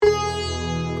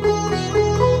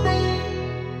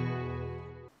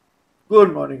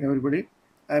Good morning, everybody.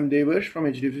 I'm Devarsh from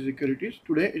HDFC Securities.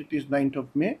 Today it is 9th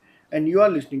of May, and you are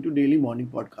listening to Daily Morning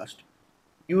Podcast.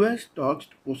 US stocks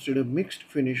posted a mixed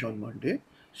finish on Monday,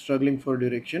 struggling for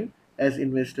direction as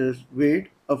investors weighed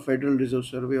a Federal Reserve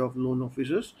survey of loan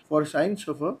officers for signs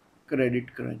of a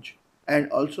credit crunch, and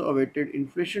also awaited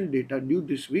inflation data due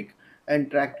this week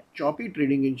and tracked choppy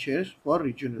trading in shares for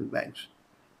regional banks.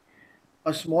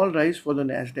 A small rise for the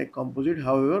Nasdaq Composite,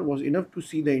 however, was enough to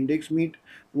see the index meet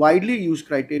widely used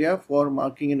criteria for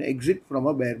marking an exit from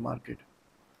a bear market.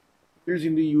 Yields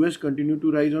in the US continued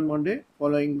to rise on Monday.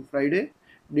 Following Friday,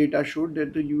 data showed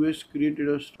that the US created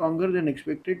a stronger than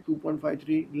expected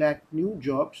 2.53 lakh new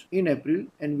jobs in April,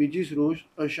 and wages rose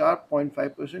a sharp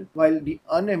 0.5%, while the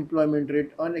unemployment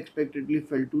rate unexpectedly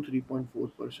fell to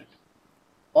 3.4%.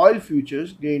 Oil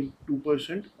futures gained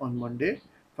 2% on Monday,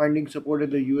 finding support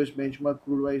at the US benchmark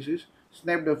crude prices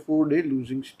snapped a 4-day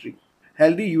losing streak.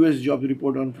 Healthy US jobs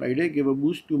report on Friday gave a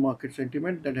boost to market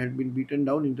sentiment that had been beaten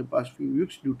down in the past few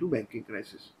weeks due to banking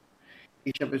crisis.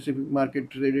 Asia Pacific market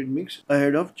traded mixed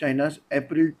ahead of China's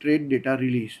April trade data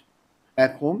release.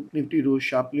 Back home, Nifty rose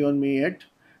sharply on May 8th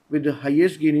with the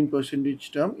highest gain in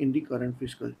percentage term in the current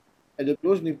fiscal. At the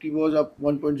close, Nifty was up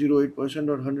 1.08%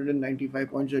 or 195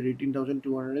 points at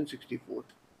 18,264.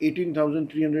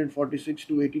 18,346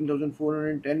 to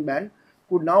 18,410 band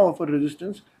could now offer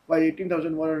resistance, while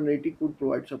 18,180 could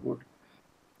provide support.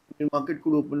 The market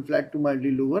could open flat to mildly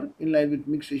lower, in line with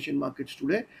mixed Asian markets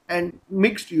today and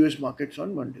mixed US markets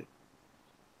on Monday.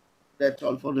 That's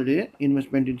all for the day.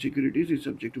 Investment in securities is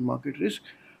subject to market risk.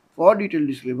 For detailed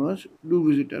disclaimers, do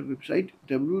visit our website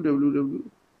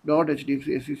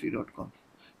www.hdfcsec.com.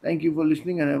 Thank you for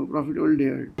listening and have a profitable day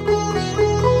ahead.